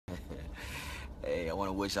Hey, I want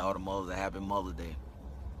to wish all the mothers a happy Mother's Day.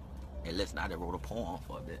 And listen, I just wrote a poem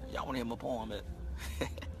for a bit. Y'all want to hear my poem?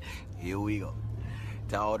 Here we go.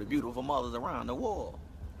 To all the beautiful mothers around the world,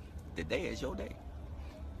 today is your day.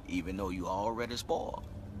 Even though you already spoiled,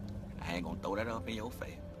 I ain't gonna throw that up in your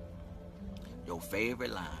face. Your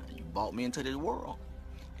favorite line, you brought me into this world,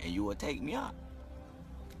 and you will take me out.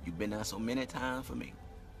 You've been there so many times for me,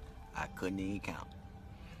 I couldn't even count.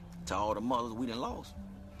 To all the mothers we done lost,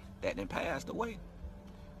 that done passed away,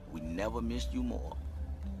 we never missed you more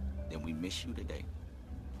than we miss you today.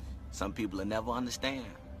 Some people will never understand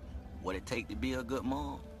what it takes to be a good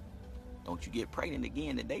mom. Don't you get pregnant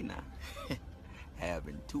again today now.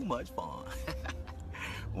 Having too much fun.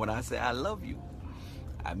 When I say I love you,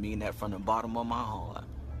 I mean that from the bottom of my heart.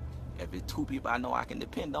 If it's two people I know I can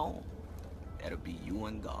depend on, that'll be you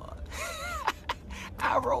and God.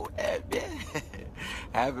 I wrote that, man.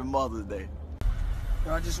 Happy Mother's Day.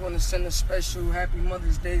 Yo, I just want to send a special Happy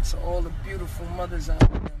Mother's Day to all the beautiful mothers out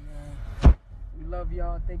there, man. We love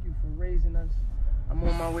y'all. Thank you for raising us. I'm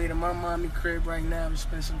on my way to my mommy crib right now to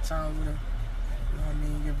spend some time with her. You know what I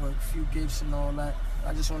mean? Give her a few gifts and all that.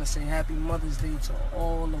 I just want to say Happy Mother's Day to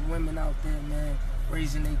all the women out there, man,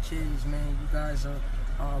 raising their kids, man. You guys are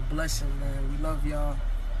a blessing, man. We love y'all.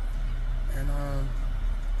 And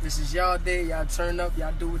this is y'all day. Y'all turn up.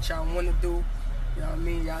 Y'all do what y'all want to do. You know what I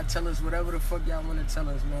mean? Y'all tell us whatever the fuck y'all want to tell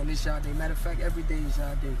us, man. This y'all day. Matter of fact, every day is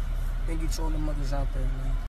y'all day. Thank you to all the mothers out there, man.